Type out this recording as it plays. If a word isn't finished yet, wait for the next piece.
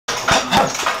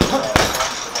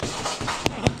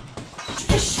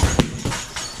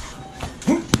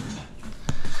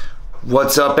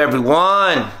What's up,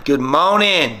 everyone? Good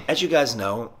morning. As you guys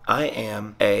know, I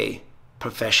am a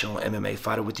professional MMA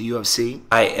fighter with the UFC.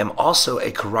 I am also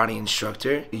a karate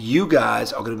instructor. You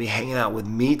guys are going to be hanging out with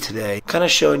me today, kind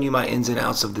of showing you my ins and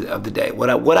outs of the day,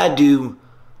 what I do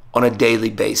on a daily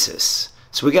basis.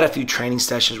 So we got a few training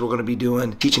sessions we're going to be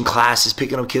doing, teaching classes,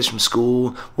 picking up kids from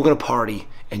school. We're going to party,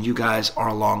 and you guys are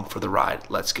along for the ride.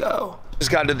 Let's go.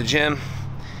 Just got to the gym.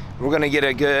 We're going to get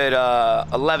a good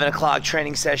 11 o'clock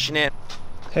training session in.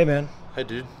 Hey, man. Hey,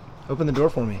 dude. Open the door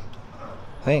for me.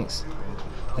 Thanks.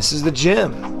 This is the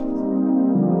gym.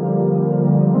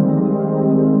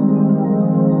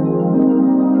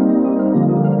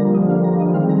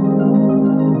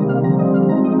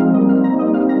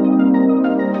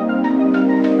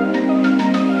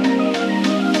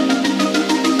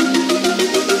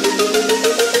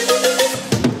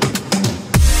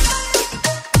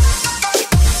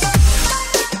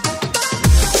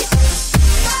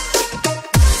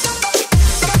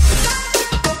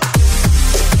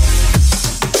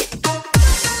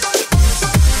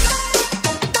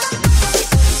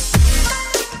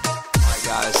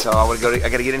 So I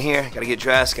gotta get in here, gotta get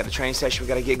dressed, got a training session we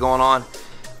gotta get going on.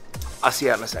 I'll see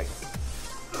you out in a second.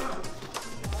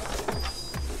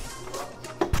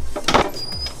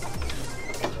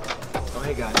 Oh,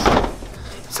 hey guys.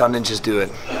 That's how ninjas do it.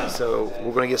 So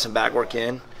we're gonna get some back work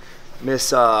in.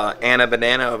 Miss Anna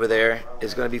Banana over there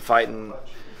is gonna be fighting.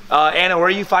 Anna, where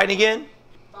are you fighting again?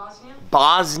 Bosnia.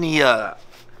 Bosnia.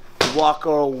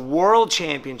 Walker World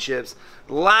Championships.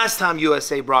 Last time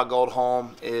USA brought gold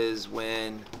home is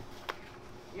when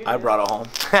I brought it home.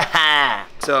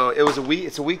 So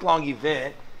it's a week-long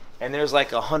event, and there's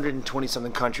like 120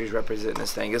 something countries representing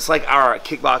this thing. It's like our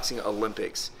kickboxing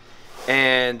Olympics.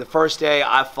 And the first day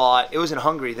I fought, it was in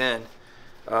Hungary then,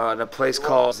 in a place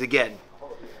called Szeged.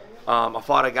 I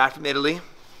fought a guy from Italy,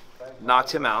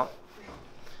 knocked him out,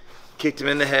 kicked him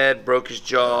in the head, broke his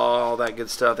jaw, all that good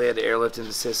stuff. They had to airlift him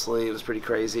to Sicily. It was pretty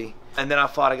crazy. And then I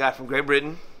fought a guy from Great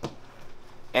Britain,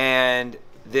 and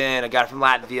then a guy from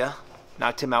Latvia,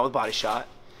 knocked him out with body shot.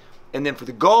 And then for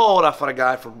the gold, I fought a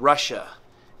guy from Russia,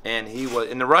 and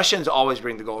the Russians always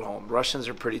bring the gold home. Russians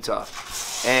are pretty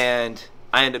tough, and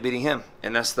I ended up beating him.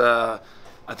 And that's I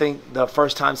think the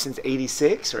first time since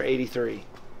 '86 or '83.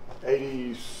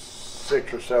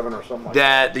 86 or 7 or something like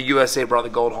that the USA brought the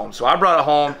gold home. So I brought it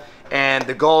home, and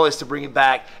the goal is to bring it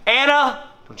back. Anna,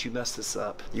 don't you mess this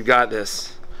up. You got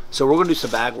this. So we're gonna do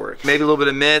some bag work. Maybe a little bit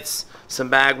of mitts, some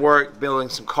bag work, building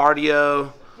some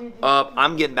cardio up.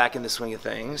 I'm getting back in the swing of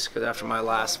things because after my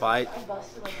last fight,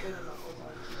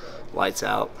 lights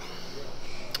out.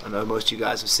 I know most of you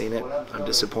guys have seen it. I'm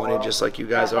disappointed just like you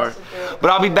guys are.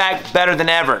 But I'll be back better than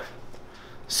ever.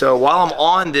 So while I'm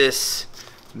on this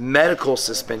medical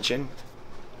suspension,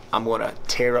 I'm gonna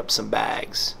tear up some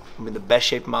bags. I'm in the best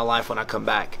shape of my life when I come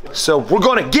back. So we're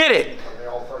gonna get it.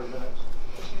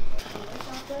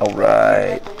 All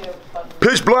right.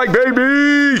 Pitch black,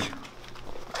 baby.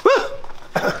 Woo.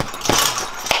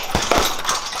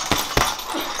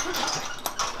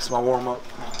 That's my warm up.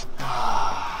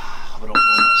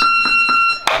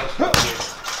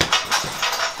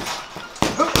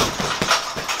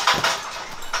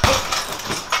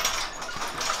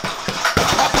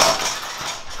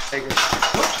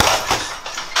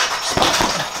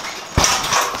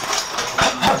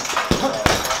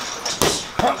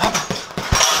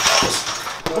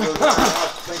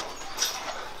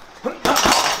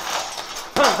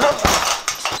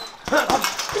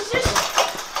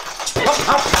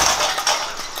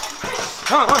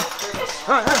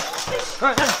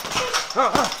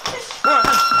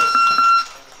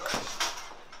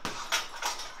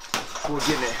 We're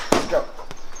getting it. Let's go.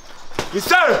 Yes,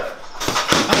 sir.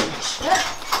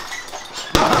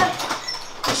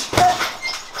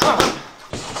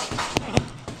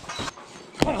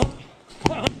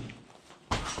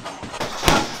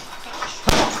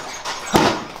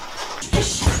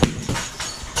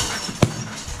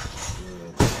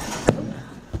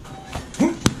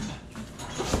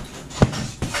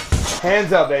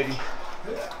 Hands up, baby.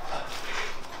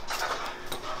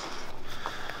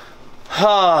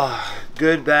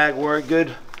 Good bag work,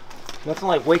 good. Nothing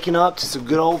like waking up to some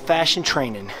good old-fashioned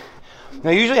training.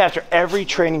 Now, usually after every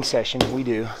training session we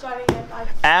do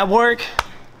ab work,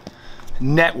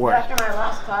 net work. After my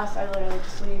last class, I literally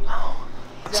just leave.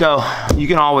 So you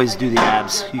can always do the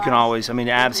abs. You can always, I mean,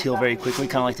 the abs heal very quickly,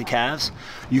 kind of like the calves.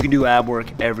 You can do ab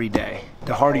work every day.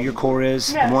 The harder your core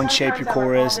is, the more in shape your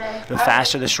core is, the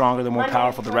faster, the stronger, the more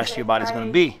powerful the rest of your body is going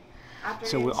to be.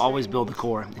 So we always build the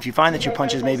core. If you find that your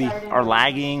punches maybe are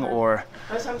lagging or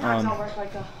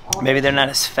maybe they're not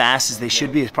as fast as they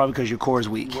should be, it's probably because your core is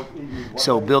weak.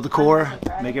 So build the core,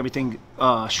 make everything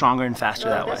stronger and faster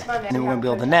that way. And then we're gonna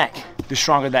build the neck. The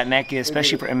stronger that neck is,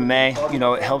 especially for MMA, you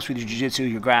know, it helps with your jiu-jitsu,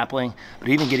 your grappling, but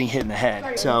even getting hit in the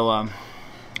head. So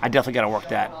I definitely gotta work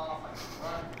that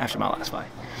after my last fight.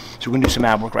 So we're gonna do some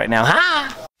ab work right now.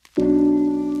 Ha!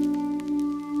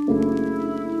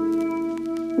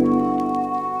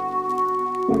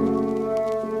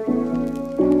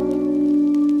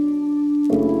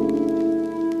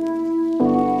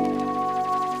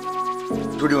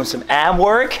 We're doing some ab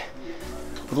work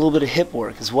with a little bit of hip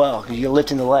work as well, because you're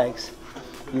lifting the legs.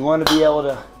 You want to be able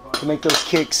to make those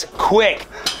kicks quick.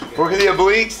 Working the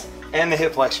obliques and the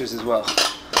hip flexors as well.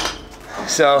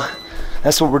 So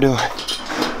that's what we're doing.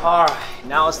 All right,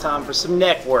 now it's time for some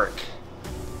neck work.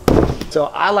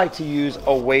 So I like to use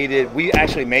a weighted, we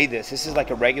actually made this. This is like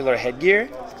a regular headgear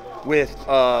with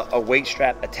a weight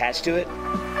strap attached to it.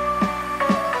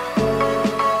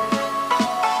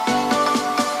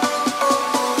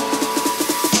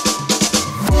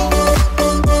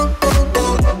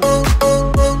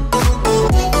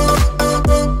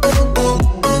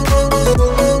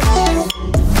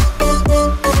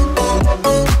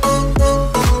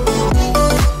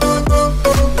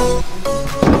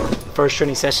 First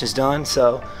training session is done,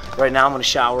 so right now I'm gonna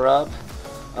shower up.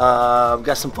 I've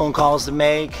got some phone calls to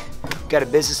make, got a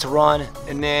business to run,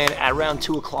 and then at around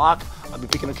 2 o'clock, I'll be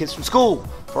picking up kids from school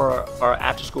for our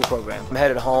after school program. I'm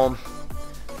headed home,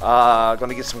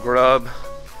 gonna get some grub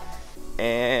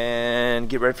and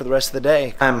get ready for the rest of the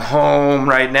day. I'm home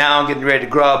right now, getting ready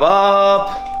to grub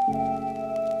up.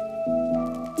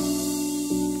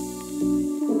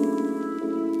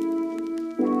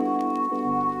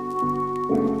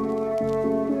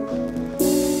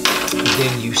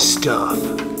 Then you stuff.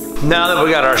 Now that we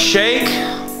got our shake,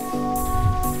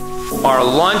 our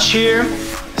lunch here,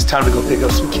 it's time to go pick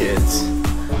up some kids.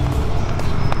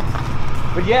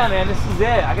 But yeah, man, this is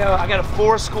it. I got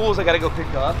 4 schools I gotta go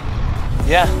pick up.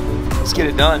 Yeah, let's get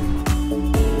it done.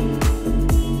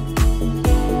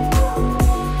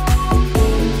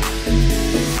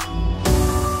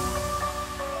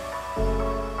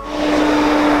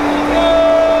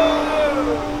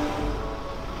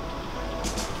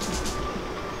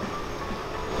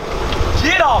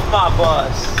 My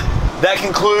bus. That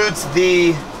concludes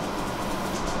the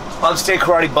Upstate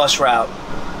Karate bus route.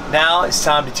 Now it's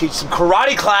time to teach some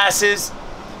karate classes.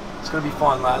 It's gonna be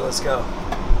fun, right? Let's go.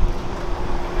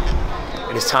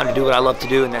 It is time to do what I love to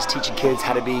do, and that's teaching kids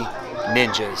how to be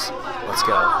ninjas. Let's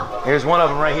go. Here's one of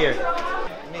them right here.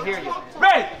 Let me hear you.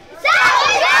 Ready?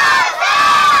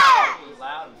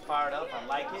 Loud and fired up. I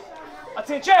like it.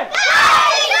 Attention!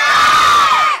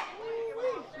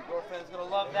 Your girlfriend's gonna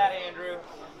love that, Andrew.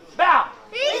 Bow!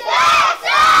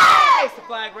 Place the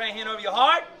flag right hand over your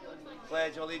heart.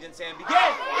 Pledge your allegiance and begin.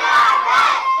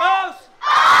 Oath!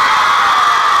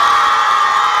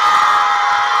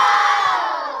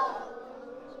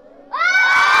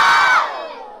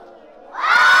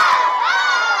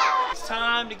 It's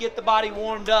time to get the body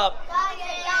warmed up.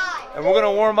 And we're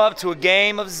gonna warm up to a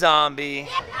game of zombie.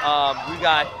 We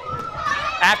got,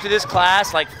 after this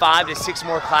class, like 5 to 6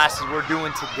 more classes we're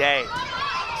doing today.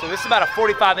 So this is about a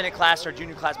 45-minute class, our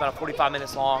junior class, about 45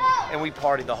 minutes long, and we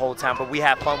party the whole time, but we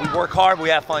have fun. We work hard, but we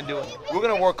have fun doing it. We're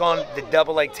gonna work on the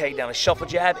double leg takedown, a shuffle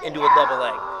jab into a double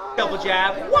leg. Double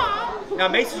jab. Now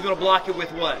Mason's gonna block it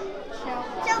with what?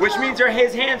 Which means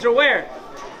his hands are where?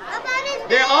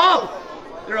 They're up.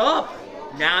 They're up.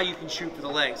 Now you can shoot for the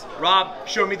legs. Rob,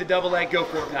 show me the double leg, go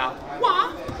for it, pal.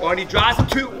 Or he drives him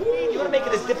to, you wanna make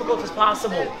it as difficult as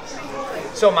possible.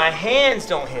 So my hands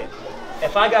don't hit.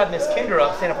 If I got Miss Kinder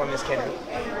up, stand up on Miss Kinder,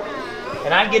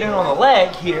 and I get in on the leg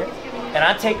here, and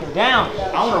I take her down,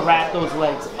 I want to wrap those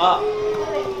legs up,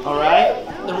 all right?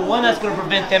 Number one, that's going to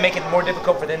prevent them, make it more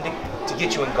difficult for them to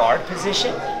get you in guard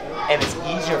position, and it's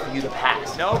easier for you to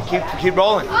pass. No, keep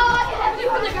rolling.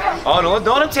 Oh, don't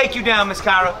let him take you down, Miss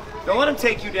Kyra. Don't let him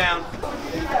take you down.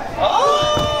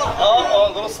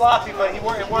 Oh, a little sloppy, but it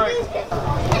worked.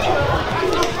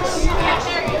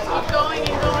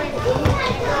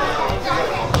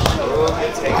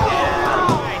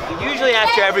 Usually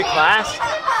after every class,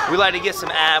 we like to get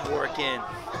some ab work in.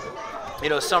 You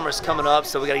know, summer's coming up,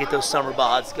 so we gotta get those summer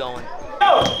bods going.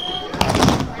 Go!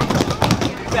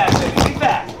 Be fast, baby, be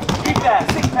fast,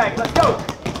 6-pack, let's go!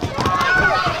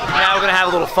 Now we're gonna have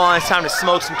a little fun. It's time to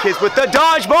smoke some kids with the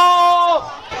dodgeball!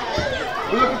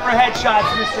 We're looking for headshots,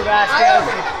 Mr. Vasquez.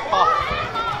 Oh.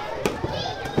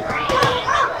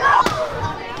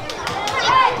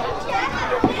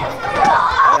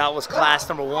 That was was class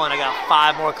number 1. I got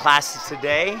 5 more classes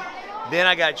today. Then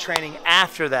I got training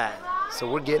after that. So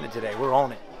we're getting it today. We're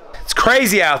on it. It's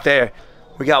crazy out there.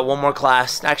 We got 1 more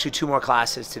class, actually 2 more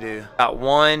classes to do. Got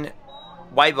 1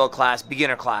 white belt class,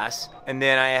 beginner class, and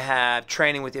then I have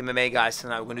training with the MMA guys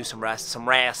tonight. We're gonna do some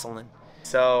wrestling.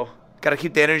 So gotta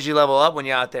keep the energy level up when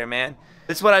you're out there, man.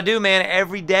 This is what I do, man,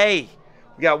 every day.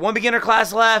 We got 1 beginner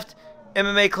class left,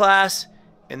 MMA class,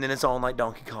 and then it's on like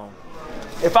Donkey Kong.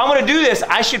 If I'm gonna do this,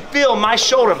 I should feel my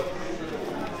shoulder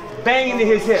bang into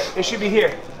his hip. It should be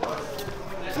here.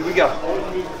 Here we go.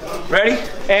 Ready?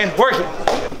 And working.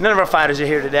 None of our fighters are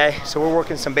here today, so we're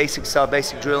working some basic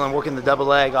basic drilling, working the double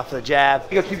leg off of the jab.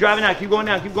 You go, keep driving out, keep going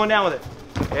down with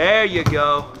it. There you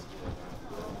go.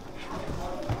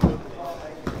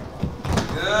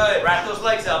 Good, wrap those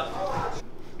legs up.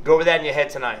 Go over that in your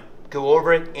head tonight. Go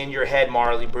over it in your head,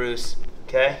 Marley, Bruce,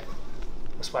 okay?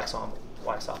 Let's wax off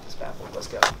this bad boy, let's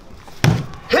go.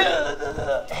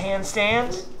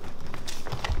 Handstands.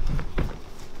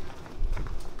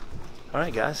 All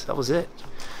right, guys, that was it.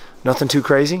 Nothing too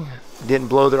crazy. Didn't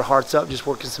blow their hearts up, just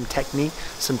working some technique.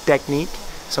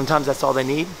 Sometimes that's all they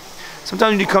need.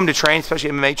 Sometimes when you come to train,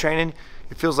 especially MMA training,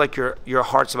 it feels like your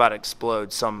heart's about to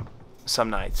explode some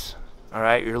nights. All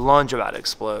right, your lunge about to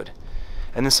explode.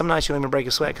 And then some nights you don't even break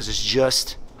a sweat because it's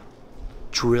just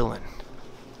drilling,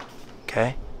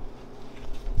 okay?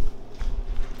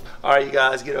 All right, you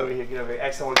guys, get over here,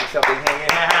 Excellent, work yourself, big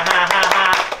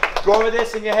hand. Go over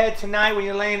this in your head tonight when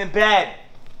you're laying in bed.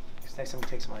 Because next time you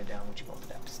take somebody down, I want you to go into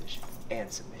that position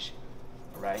and submission.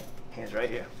 All right? Hands right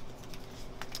here.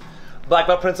 Black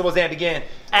belt principles and begin.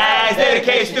 As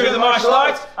dedication to the martial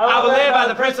arts, I will live by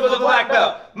the principles of the black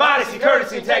belt. Modesty,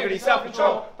 courtesy, integrity,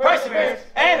 self-control, perseverance,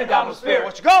 and indomitable spirit.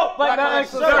 What you go? Black belt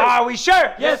excellence, sir. Are we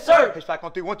sure? Yes, sir. Pitch back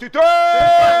on 3, 1, 2, 3. Get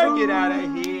out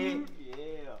of here.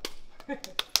 Yeah.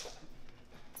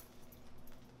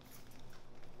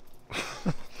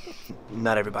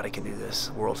 Not everybody can do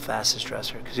this. World's fastest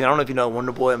dresser. Because I don't know if you know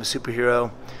Wonderboy, I'm a superhero.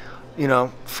 You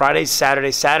know, Fridays,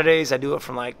 Saturdays, I do it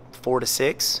from like 4 to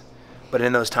 6, but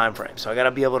in those time frames. So I gotta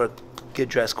be able to get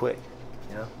dressed quick,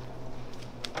 you know?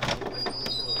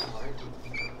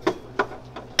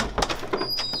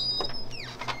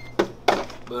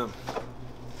 Boom.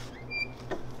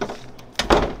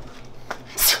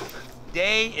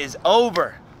 Day is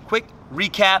over. Quick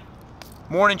recap,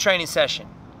 morning training session.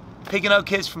 Picking up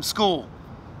kids from school.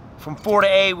 From 4 to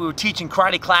 8, we were teaching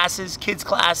karate classes, kids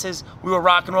classes. We were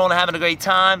rock and rolling, having a great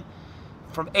time.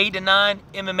 From 8 to 9,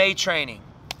 MMA training.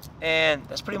 And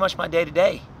that's pretty much my day to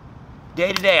day.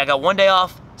 I got 1 day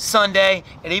off, Sunday,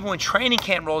 and even when training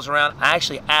camp rolls around, I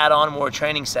actually add on more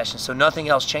training sessions, so nothing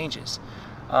else changes.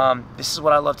 This is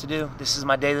what I love to do. This is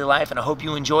my daily life, and I hope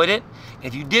you enjoyed it.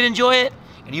 If you did enjoy it,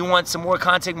 and you want some more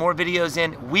content, more videos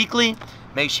in weekly,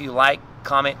 make sure you like,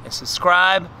 comment, and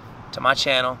subscribe to my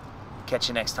channel. Catch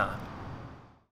you next time.